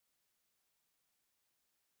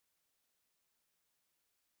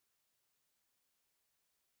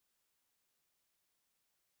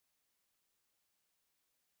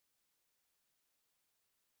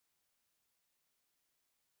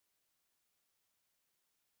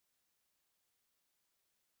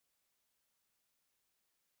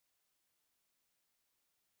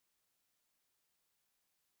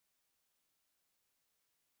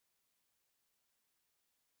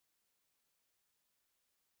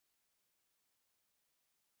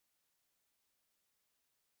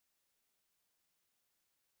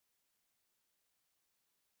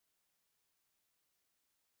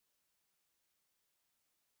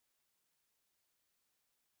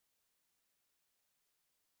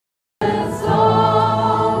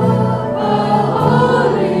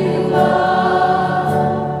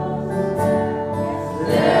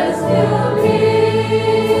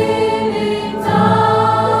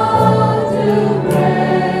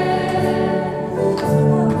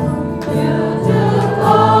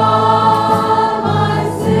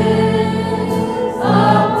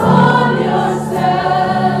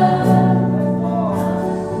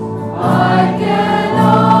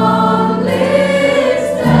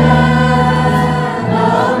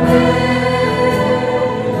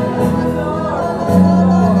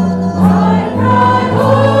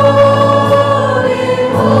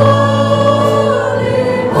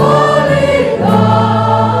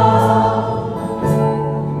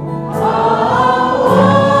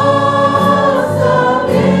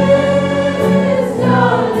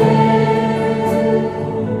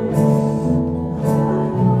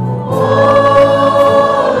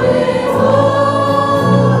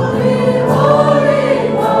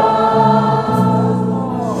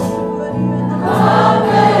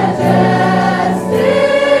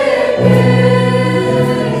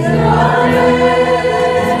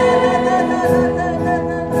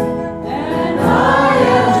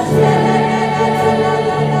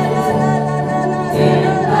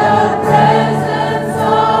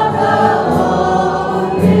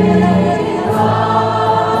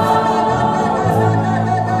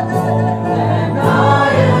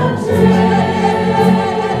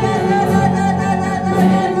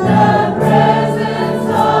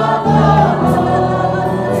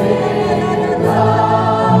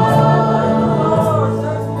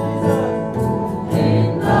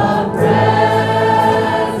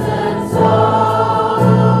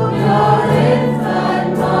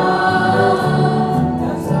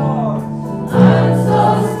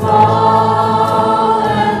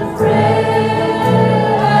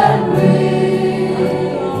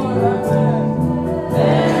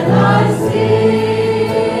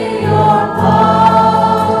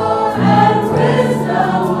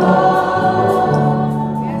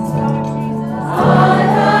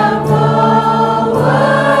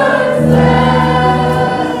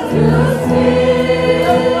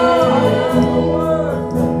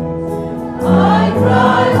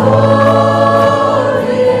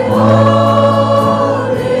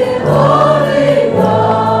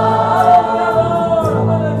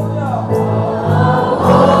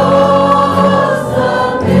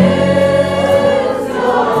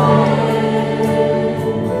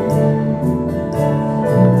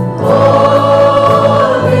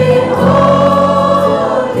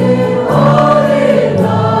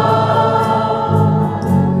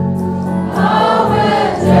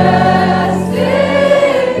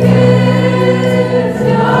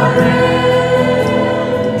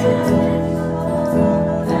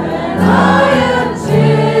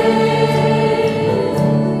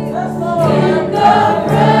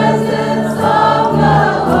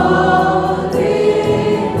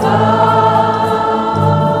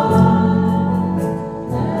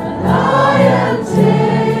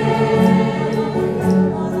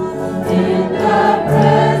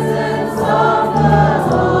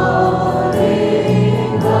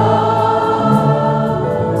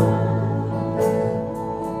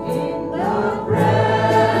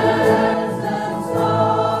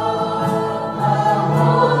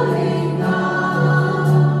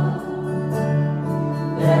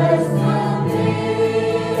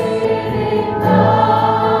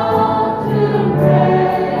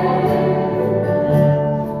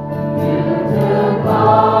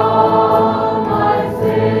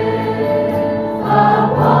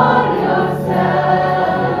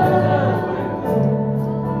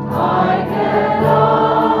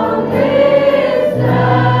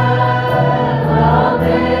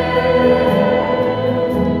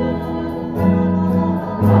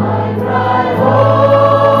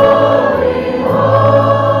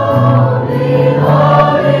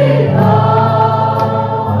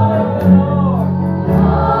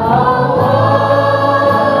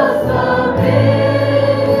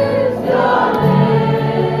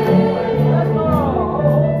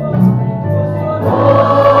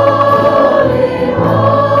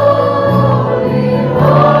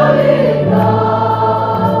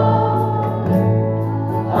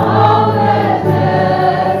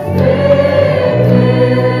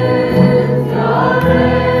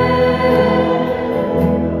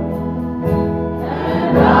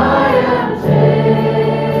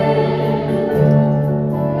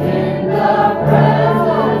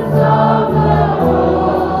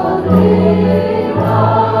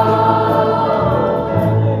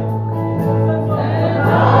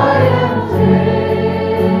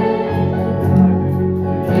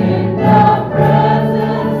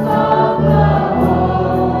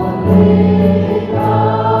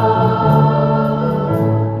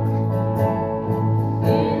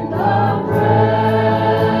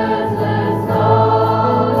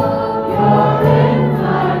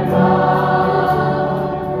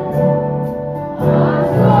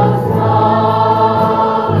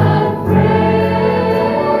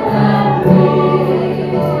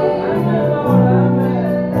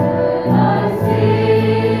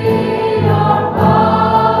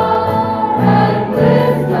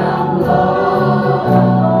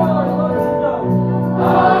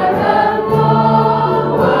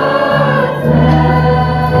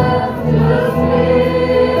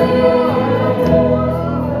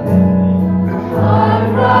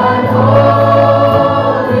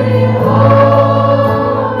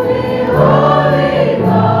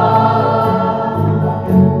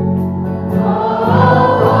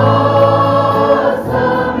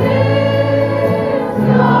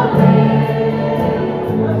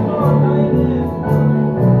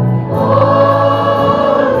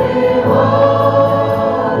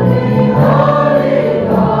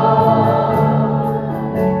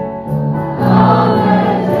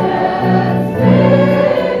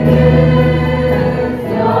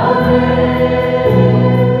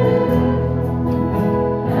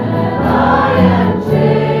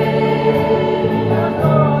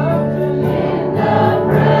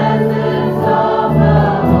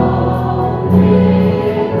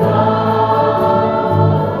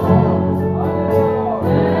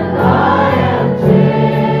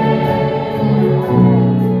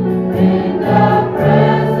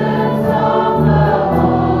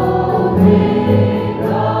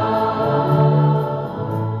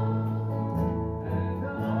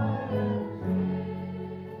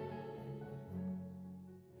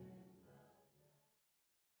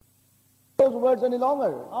those words any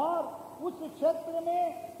longer. और उस क्षेत्र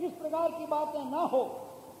में इस प्रकार की बातें ना हो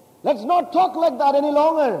Let's not talk like that any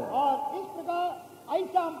longer. और इस प्रकार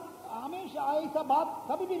ऐसा हमेशा ऐसा बात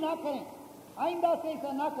कभी भी ना करें, आइंदा से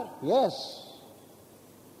ऐसा ना करें। Yes.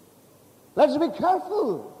 Let's be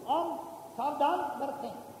careful. हम सावधान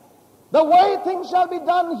बरतें। The way things shall be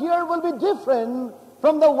done here will be different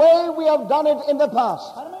from the way we have done it in the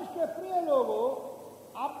past. परमेश्वर के प्रिय लोगों,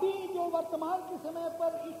 अभी जो वर्तमान के समय पर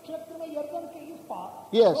इस क्षेत्र में यर्दन के इस पार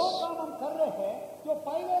Yes. जो काम हम कर रहे हैं, जो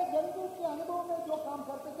पहले जंतु के अनुभव में जो काम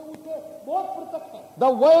करते थे उससे बहुत पृथक है।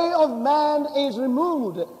 The way of man is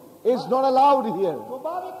removed, is not allowed here.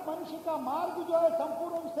 स्वाभाविक मनुष्य का मार्ग जो है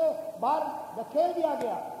संपूर्ण रूप से बाहर धकेल दिया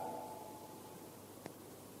गया।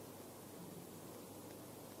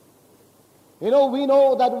 You know, we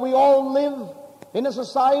know that we all live in a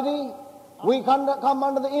society. We come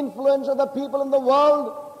under the influence of the people in the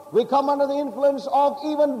world. We come under the influence of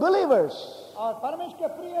even believers. और परमेश्वर के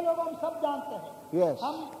प्रिय लोग हम सब जानते हैं। Yes.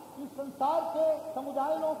 हम इस संसार के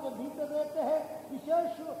समुदायों के भीतर रहते हैं,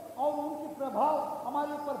 विशेष और उनकी प्रभाव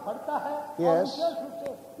हमारे ऊपर पड़ता है। और Yes. विशेष रूप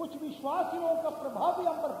से कुछ विश्वासियों का प्रभाव भी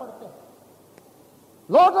हम पर पड़ते हैं।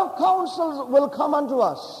 Lot of counsels will come unto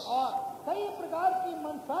us. और कई प्रकार की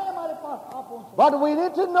मनसाएं हमारे पास आ पहुंचे। But we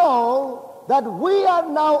need to know that we are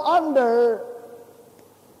now under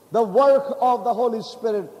the work of the Holy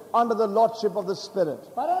Spirit, under the Lordship of the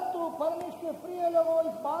Spirit. परंतु परमेश्वर के प्रिय लोगों,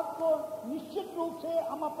 इस बात को निश्चित रूप से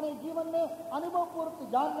हम अपने जीवन में अनुभव पूर्वक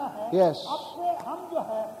जानना है। Yes. अब से हम जो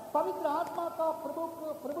है पवित्र आत्मा का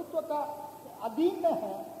प्रभुत्व का अधीन में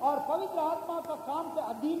है और पवित्र आत्मा का काम के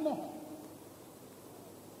अधीन में है।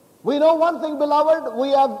 We know one thing, beloved, we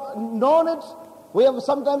have known it, we have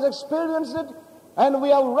sometimes experienced it, and we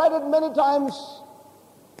have read it many times.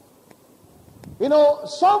 You know,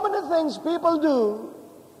 so many things people do,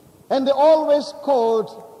 and they always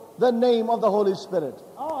quote the name of the Holy Spirit.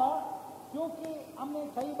 और क्योंकि हमने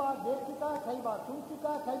कई बार देख चुका है, कई बार सुन चुका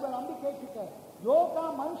है, कई बार हम भी कह चुके हैं, जो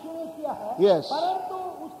काम मनुष्य ने किया है, Yes. परंतु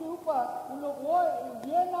उसके ऊपर उन लोग वो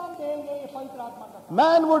ये नाम देंगे, ये पवित्र आत्मा का काम।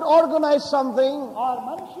 Man would organize something, और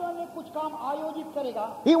मनुष्यों ने कुछ काम आयोजित करेगा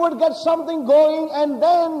he would get something going, and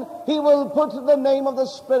then he will put the name of the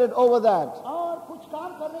Spirit over that. और कुछ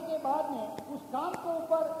काम करने के बाद में उस काम के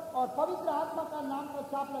ऊपर और पवित्र आत्मा का नाम का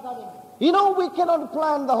छाप लगा देंगे। You know, we cannot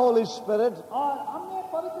plan the Holy Spirit. और हमने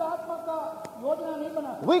पवित्र आत्मा का योजना नहीं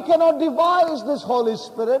बना सकते We cannot devise this Holy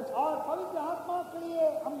Spirit. और पवित्र आत्मा के लिए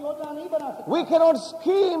हम योजना नहीं बना सकते We cannot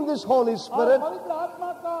scheme this Holy और Spirit. पवित्र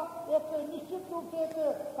आत्मा का एक निश्चित रूप से एक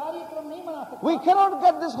कार्यक्रम नहीं बना सकते We cannot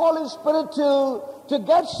get this Holy Spirit to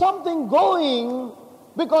get something going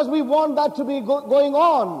because we want that to be going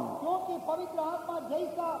on. क्योंकि पवित्र आत्मा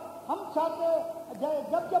जैसा हम चाहते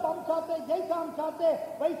जब हम चाहते जैसा हम चाहते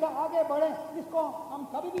वैसा आगे बढ़े, इसको हम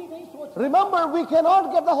कभी भी नहीं सोचते। Remember, we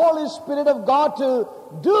cannot get the Holy Spirit of God to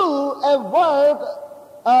do a work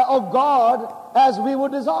of God as we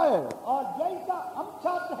would desire. और जैसा हम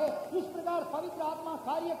चाहते हैं इस प्रकार पवित्र आत्मा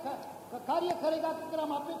कार्य करेगा कि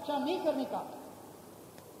हम अपेक्षा नहीं करने का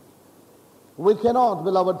We cannot,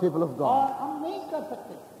 beloved people of और God. हम नहीं कर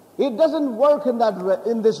सकते। It doesn't work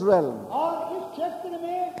in this realm. और इस क्षेत्र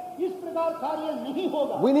में इस प्रकार कार्य नहीं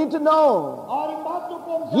होगा We need to know. और इन बातों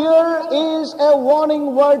को हम Here जानते is a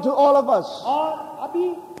warning word to all of us. हैं। और अभी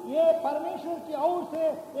ये परमेश्वर की ओर से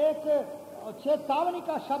एक चेतावनी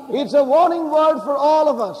का शब्द है It's a warning word for all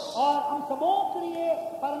of us. और हम सबों के लिए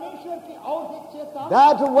परमेश्वर की ओर से चेतावनी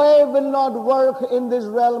That way will not work in this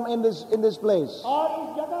realm, in this place. और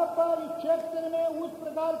इस जगह पर इस क्षेत्र में उस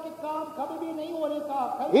प्रकार के काम कभी भी नहीं होने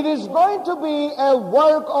का It is going to be a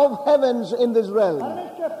work of heavens in this realm.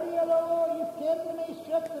 परमेश्वर प्रिय लोगों, इस क्षेत्र में इस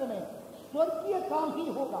क्षेत्र में स्वर्गीय काम ही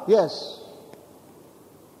होगा Yes.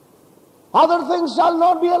 Other things shall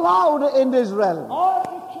not be allowed in this realm. और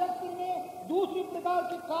इस क्षेत्र में दूसरी प्रकार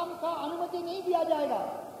के काम का अनुमति नहीं दिया जाएगा।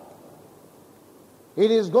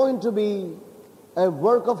 It is going to be a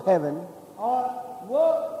work of heaven, और वो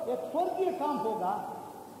एक स्वर्गीय काम होगा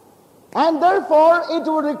and therefore it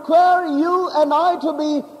will require you and I to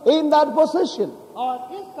be in that position. और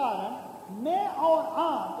इस कारण मैं और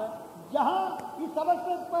आप जहां इस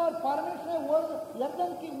अवसर पर परमेश्वर वो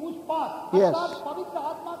यर्दन की उस पार Yes. अर्थात पवित्र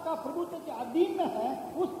आत्मा का प्रभुत्व के अधीन में है,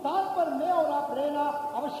 उस स्थान पर मैं और आप रहना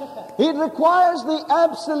आवश्यक है। It requires the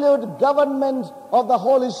absolute government of the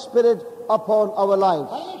Holy Spirit upon our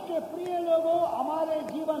lives. परमेश्वर के प्रिय लोगों, हमारे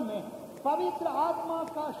जीवन में पवित्र आत्मा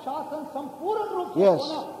का शासन संपूर्ण रूप से Yes.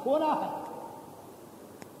 होना है।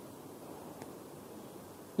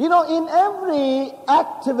 You know, in every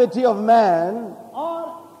activity of man,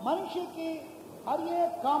 और मनुष्य की हर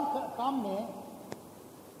एक काम में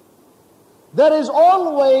there is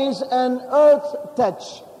always an earth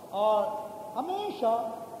touch. और हमेशा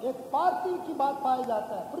एक पार्थिव की बात पाया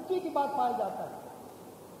जाता है, पृथ्वी की बात पाया जाता है,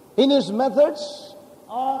 In his methods,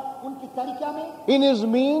 और उनकी तरीका में, in his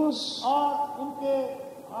means, और उनके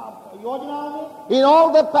योजनाओं में, in all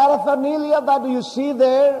the paraphernalia that you see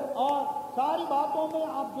there, और सारी बातों में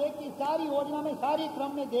आप देखिए, सारी योजना में, सारी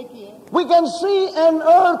क्रम में देखिए, we can see an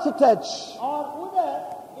earth touch और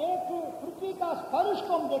उधर एक पृथ्वी का स्पर्श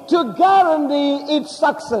को हम देखते to guarantee its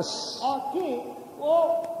success. हैं। और फिर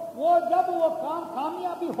वो जब वो काम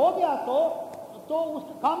कामयाबी हो गया तो उस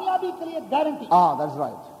कामयाबी के लिए guarantee. Ah, that's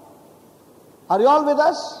right. Are you all with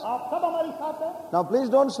us? आप सब हमारे साथ हैं। Now please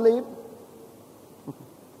don't sleep.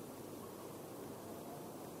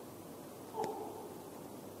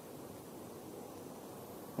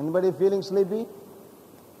 Anybody feeling sleepy?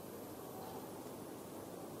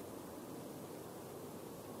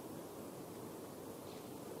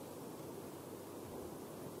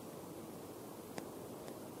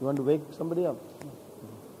 You want to wake somebody up?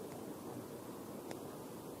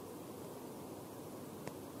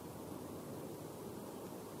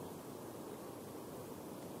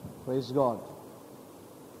 Praise God.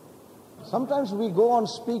 Sometimes we go on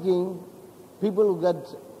speaking, people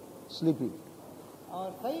get sleepy.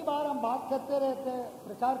 और कई बार हम बात करते रहते,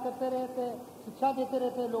 प्रचार करते रहते, शिक्षा देते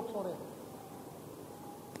रहते, लोग सो रहे हैं।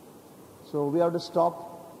 So we have to stop.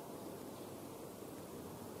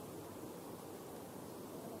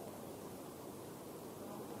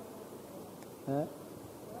 Eh?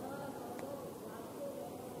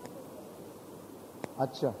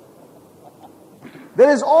 Acha. There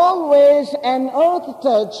is always an earth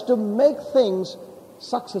touch to make things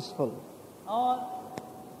successful. और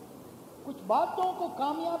कुछ बातों को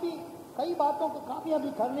कामयाबी, कई बातों को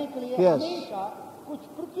कामयाबी करने के लिए Yes. हमेशा कुछ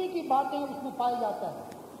पृथ्वी की बातें उसमें पाई जाता है।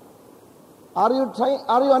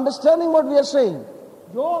 Are you understanding what we are saying?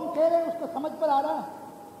 जो हम कह रहे हैं उसको समझ पर आ रहा है।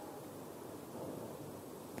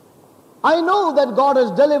 I know that God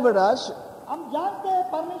has delivered us हम जानते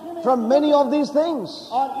हैं परमेश्वर ने from many of these things.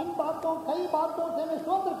 और इन बातों, कई बातों से हमें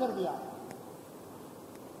स्वतंत्र कर दिया।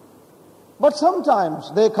 But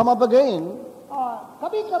sometimes they come up again. और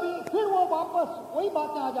कभी कभी फिर वो वापस वही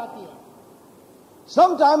बातें आ जाती है।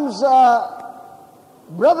 Sometimes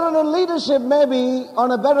brethren in leadership may be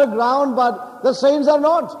on a better ground, but the saints are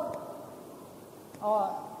not. और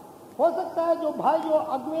हो सकता है जो भाई जो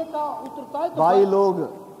अगुवे का उत्तरदायी भाई लोग,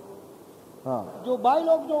 हाँ, जो भाई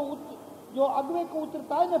लोग जो अगुवे को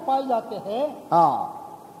उत्तरदायी में पाए जाते हैं, हाँ,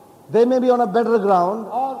 they may be on a better ground,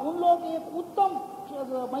 और उन लोग एक उत्तम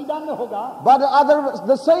मैदान में होगा, but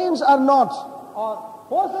the saints are not. और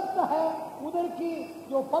हो सकता है उधर की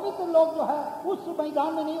जो पवित्र लोग जो है उस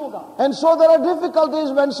मैदान में नहीं होगा। And so there are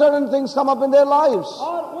difficulties when certain things come up in their lives.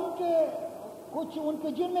 और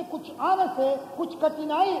उनके जीवन में कुछ आने से कुछ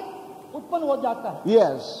कठिनाई उत्पन्न हो जाता है।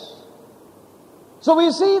 Yes. So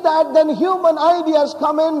we see that then human ideas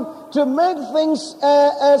come in to make things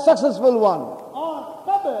a successful one. और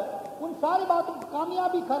तब उन सारी बातों को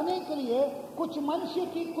कामयाबी करने के लिए कुछ मनुष्य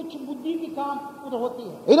की, कुछ बुद्धि की काम उधर होती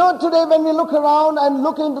है। You know, today when we look around and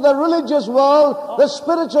look into the religious world, the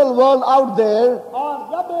spiritual world out there, और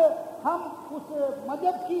जब हम उस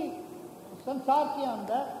मजहब की संसार के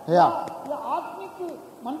अंदर या आत्मिक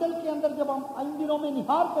मंडल के अंदर जब हम इन दिनों में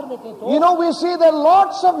निहार कर देते तो you know, we see there are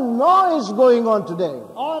lots of noise going on today.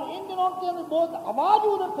 और इन दिनों के अंदर बहुत आवाज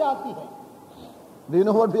उधर से आती है। Do you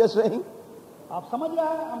know what we are saying? आप समझ रहे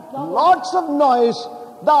हैं हम क्या बोल रहे हैं? Lots of noise.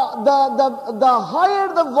 The higher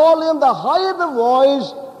the volume, the higher the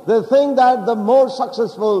voice, they think that the more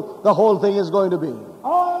successful the whole thing is going to be.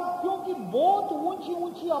 और क्योंकि बहुत ऊंची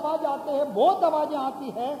ऊंची आवाज आते हैं, बहुत आवाजें आती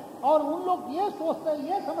है, और उन लोग ये सोचते हैं,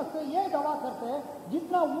 ये समझते हैं, ये दावा करते हैं,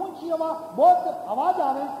 जितना ऊंची आवाज, बहुत आवाज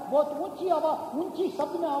आ रहे हैं, बहुत ऊंची आवाज, ऊंची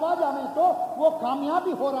शब्द में आवाज आ रहे हैं, तो वो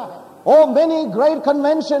कामयाबी हो रहा है। Oh, many great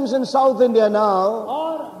conventions in South India now.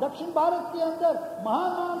 और दक्षिण भारत के अंदर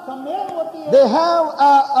महान महान सम्मेलन होती है। They have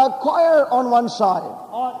a choir on one side.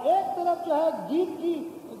 और एक तरफ जो है गीत की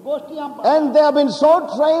गोष्ठियां, And they have been so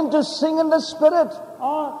trained to sing in the spirit.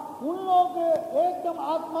 और उन लोग एकदम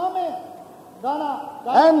आत्मा में गाना,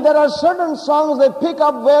 And there are certain songs they pick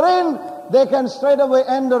up wherein they can straight away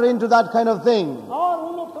enter into that kind of thing. और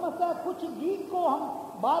उन लोग समझते हैं कुछ गीत को हम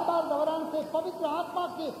बार बार दोहराने से पवित्र आत्मा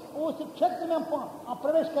के उस क्षेत्र में हम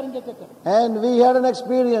प्रवेश करेंगे कहते हैं। And we had an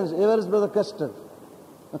experience. Where is Brother Kester?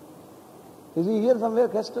 Is he here somewhere,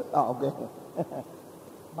 Kester? Ah, okay.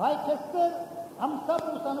 भाई केस्टर, हम सब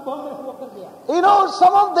उस अनुभव में होकर गया। You know,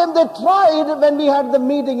 some of them they tried when we had the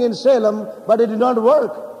meeting in Salem, but it did not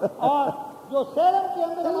work. और जो सेलम के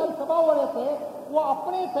अंदर हमारी सभा हो रहे थे, वो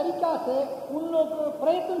अपने तरीका से उन लोग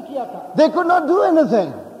प्रयत्न किया था, They could not do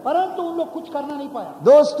anything. परंतु उन लोग कुछ करना नहीं पाया।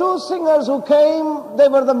 Those two singers who came, they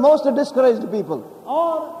were the most discouraged people.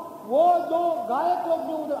 और वो जो गायक लोग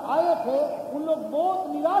जो उधर आए थे, उन लोग बहुत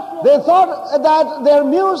निराश लोग They thought that their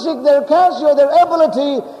music, their Casio, their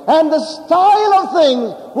ability, and the style of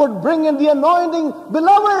things would bring in the anointing.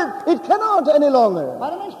 Beloved, it cannot any longer.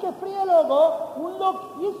 परमेश्वर के प्रिय लोगों, उन लोग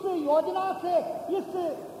इस योजना से, इस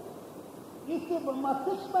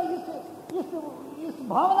मस्तिष्क में, इस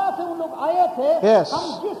भावना से उन लोग आए थे। Yes. हम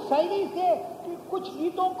जिस शैली से कि कुछ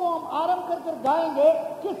गीतों को हम आरंभ कर गाएंगे,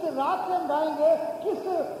 किस राग से हम गाएंगे, किस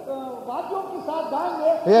वाद्यों के साथ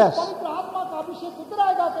गाएंगे, Yes. पवित्र आत्मा का अभिषेक उतर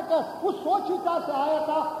आएगा कहकर उस सोच विचार से आया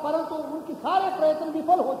था, परंतु उनके सारे प्रयत्न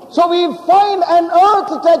विफल हो चुके। So we find an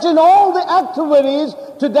earth touch in all the activities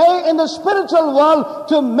today in the spiritual world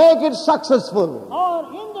to make it successful. और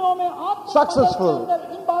इन दिनों में आप Successful.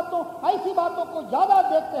 इन बातों, ऐसी बातों को ज्यादा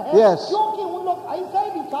देखते हैं, Yes. क्योंकि उन लोग ऐसा ही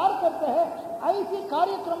विचार करते हैं, ऐसे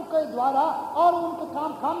कार्यक्रम के द्वारा, और उनके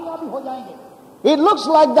काम कामयाबी हो जाएंगे। It looks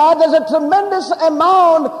like that there's a tremendous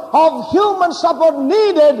amount of human support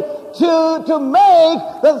needed to make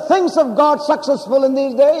the things of God successful in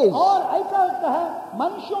these days. और ऐसा लगता है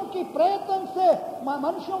मनुष्यों की प्रयत्न से,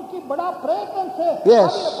 मनुष्यों की बड़ा प्रयत्न से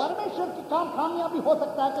Yes. अभी परमेश्वर की काम कामयाबी हो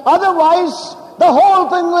सकता है। Otherwise, the whole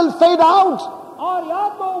thing will fade out. और या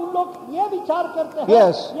तो उन लोग ये विचार करते हैं,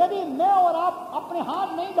 Yes. यदि मैं और आप अपने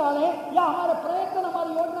हाथ नहीं डालें या हमारे प्रयत्न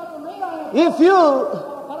हमारी योजना को नहीं डालें, If you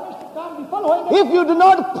परमेश्वर काम विफल होंगे। If you do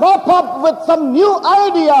not prop up with some new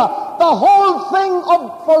idea, the whole thing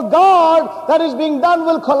for God that is being done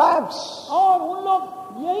will collapse. और उन लोग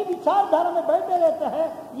यही विचारधारा में बैठे रहते हैं,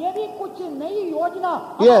 यदि कुछ नई योजना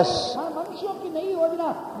Yes. मनुष्यों की नई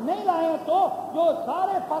योजना नहीं लाए तो जो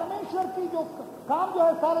सारे परमेश्वर की जो काम जो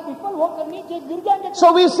है सारे विफल होकर नीचे गिर जाएंगे।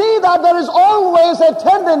 So we see that there is always a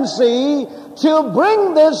tendency to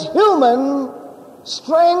bring this human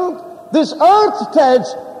strength, this earth touch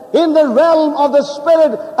in the realm of the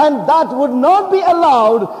spirit, and that would not be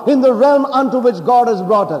allowed in the realm unto which God has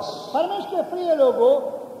brought us. परमेश्वर के प्रिय लोगों,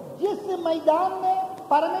 जिस मैदान में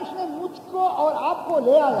परमेश्वर ने मुझको और आपको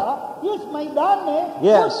ले आया, इस मैदान में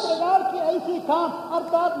Yes. उस प्रकार की ऐसी काम,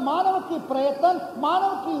 अर्थात मानव की प्रयत्न,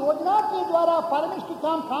 मानव की योजना के द्वारा परमेश्वर की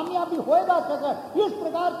काम कामयाबी होएगा कहकर इस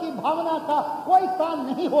प्रकार की भावना का कोई स्थान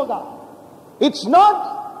नहीं होगा। It's not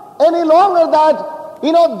any longer that,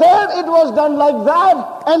 there it was done like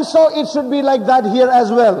that, and so it should be like that here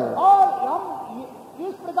as well. और हम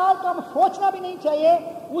इस प्रकार का हम सोचना भी नहीं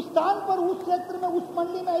चाहिए, उस स्थान पर, उस क्षेत्र में, उस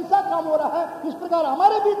मंडली में ऐसा काम हो रहा है, इस प्रकार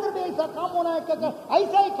हमारे भीतर भी ऐसा काम होना है कहकर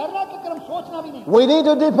ऐसा ही करना कहकर हम सोचना भी नहीं। We need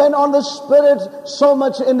to depend on the Spirit so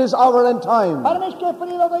much in this hour and time. परमेश्वर के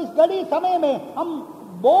प्रिय लोगों, इस घड़ी समय में हम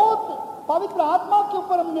बहुत पवित्र आत्मा के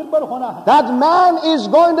ऊपर हम निर्भर होना है। That man is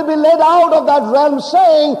going to be led out of that realm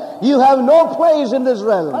saying, you have no place in this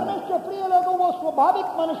realm. परमेश्वर के प्रिय लोगों, वो स्वाभाविक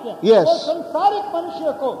मनुष्य, Yes. वो संसारिक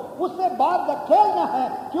मनुष्य को उससे बाहर धकेलना है,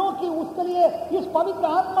 क्योंकि उसके लिए इस पवित्र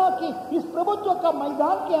आत्मा की, इस प्रभुत्व का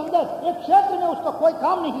मैदान के अंदर एक क्षेत्र में उसका कोई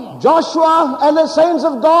काम नहीं है। Joshua and the saints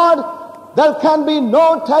of God, there can be no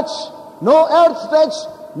touch, no earth touch,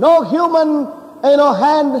 no human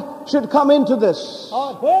hand should come into this.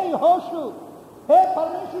 और हे यहोशू, हे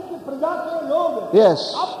परमेश्वर की प्रजा के लोग,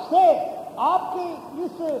 Yes. अब से आपके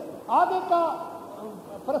इस आगे का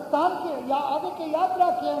प्रस्थान के या आगे की यात्रा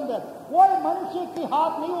के अंदर कोई मनुष्य की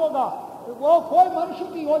हाथ नहीं होगा, वो कोई मनुष्य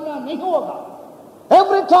की योजना नहीं होगा।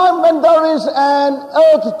 Every time when there is an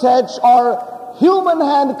earth touch or human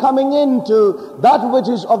hand coming into that which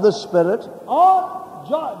is of the Spirit, और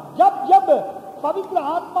जब पवित्र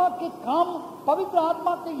आत्मा के काम, पवित्र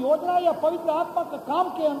आत्मा की योजना या पवित्र आत्मा के काम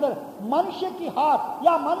के अंदर मनुष्य की हाथ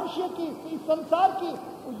या मनुष्य की इस संसार की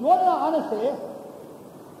योजना आने से,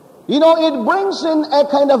 it brings in a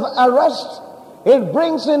kind of arrest, it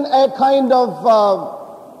brings in a kind of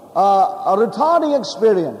a retarding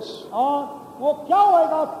experience. और वो क्या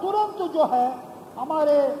होएगा, तुरंत जो है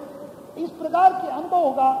हमारे इस प्रकार के अनुभव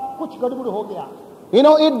होगा, कुछ गड़बड़ हो गया।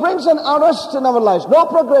 It brings an arrest in our lives, no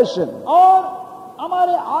progression. और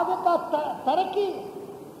हमारे आगे का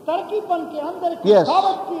तरक्कीपन के अंदर की Yes.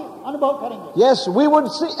 रुकावट की अनुभव करेंगे। Yes, we would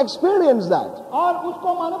experience that. और उसको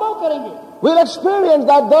हम अनुभव करेंगे। We'll experience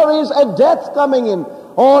that there is a death coming in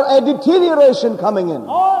or a deterioration coming in.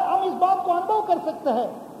 और हम इस बात को अनुभव कर सकते हैं,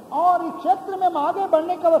 और इस क्षेत्र में हम आगे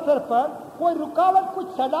बढ़ने के अवसर पर कोई रुकावट, कुछ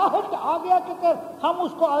सड़ाहट आ गया कहकर हम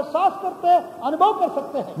उसको एहसास करते हैं, अनुभव कर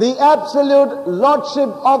सकते हैं। The absolute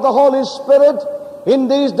lordship of the Holy Spirit in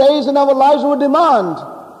these days in our lives would demand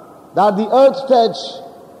that the earth touch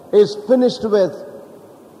is finished with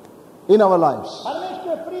in our lives.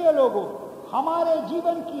 परमेश्वर के प्रिय लोगों, हमारे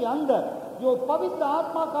जीवन के अंदर जो पवित्र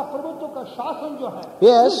आत्मा का प्रभुत्व का शासन जो है,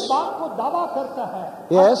 Yes. इस बात को दावा करता है,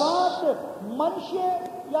 Yes. अर्थात मनुष्य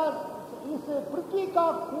या इस पृथ्वी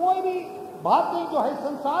का कोई भी बातें जो है,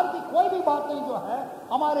 संसार की कोई भी बातें जो है,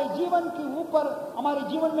 हमारे जीवन के ऊपर, हमारे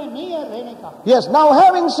जीवन में नहीं है रहने का। Yes, now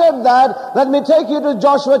having said that, let me take you to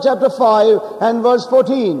Joshua chapter 5 and verse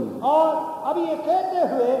 14. और अभी ये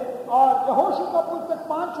कहते हुए और यहोशू का पुस्तक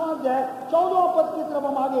 5वां अध्याय 14वां पद की तरफ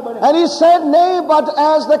हम आगे बढ़े। And he said, Nay, but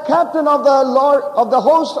as the captain of the Lord, of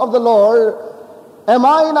the host of the Lord, am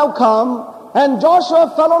I now come? And Joshua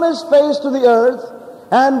fell on his face to the earth,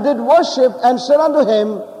 and did worship, and said unto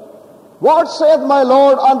him, What saith my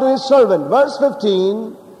Lord unto his servant? Verse 15.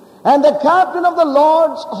 And the captain of the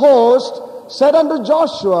Lord's host said unto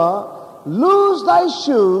Joshua, Loose thy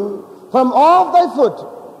shoe from off thy foot,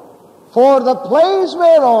 for the place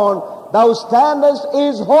whereon thou standest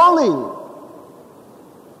is holy.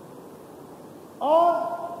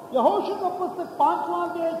 और यहोशू का पुस्तक 5वां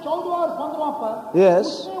अध्याय 14वां और 15वां पद, Yes.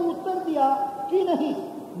 उसने उत्तर दिया कि नहीं,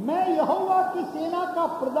 मैं यहोवा की सेना का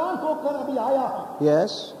प्रधान होकर अभी आया हूं।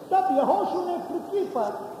 Yes. तब यहोशू ने पृथ्वी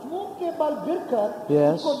पर मुंह के बल गिरकर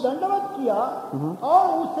Yes. उसको दंडवत किया और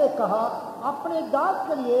उससे कहा, अपने दास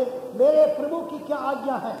के लिए मेरे प्रभु की क्या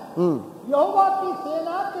आज्ञा है? यहोवा की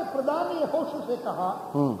सेना के प्रधान ने यहोशू से कहा,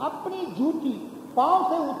 अपनी जूती पांव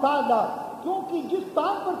से उतार डाल, क्योंकि जिस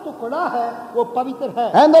स्थान पर तू खड़ा है वो पवित्र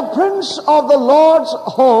है। And the prince of the Lord's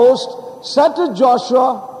host said to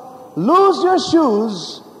Joshua, Loose your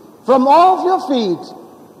shoes from off your feet,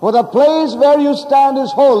 for the place where you stand is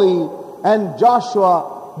holy. And Joshua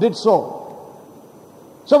did so.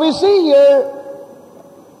 So we see here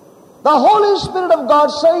the Holy Spirit of God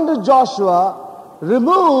saying to Joshua,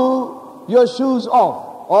 remove your shoes off,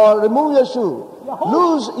 or remove your shoe.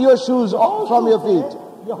 Lose your shoes off from your feet.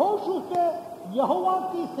 यहोशू से यहोवा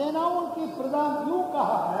की सेनाओं की प्रधान यूं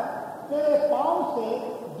कहा है, तेरे पांव से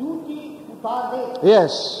जूती उतार दे।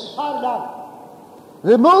 Yes. उतार डाल।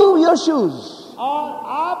 Remove your shoes. और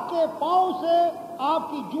आपके पांव से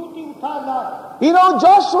आपकी जूती उतार डाल। You know,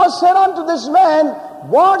 Joshua said unto this man,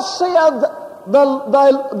 What saith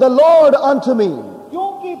the Lord unto me?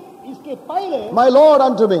 क्योंकि इसके पहले, My Lord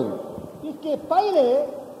unto me. इसके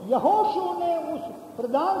पहले यहोशू ने उस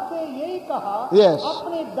प्रधान से यही कहा, Yes.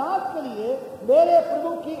 अपने दास के लिए मेरे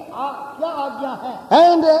प्रभु की क्या आज्ञा है?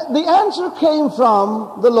 And the answer came from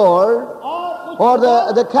the Lord, और उस or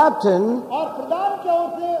प्रधान- the captain, और प्रधान की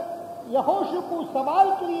ओर से यहोशू को सवाल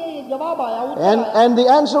के लिए ये जवाब आया, उत्तर आया। and the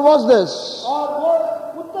answer was this, और वो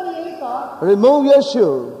उत्तर यही था, remove your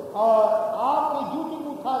shoe. और आपको जूती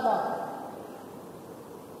को उतार डाल।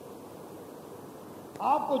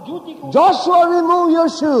 आपको जूती को Joshua, remove your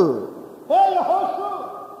shoe. हे यहोशू,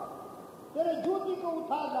 तेरे जूती को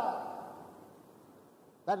उतार डाल।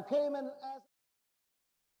 That came and asked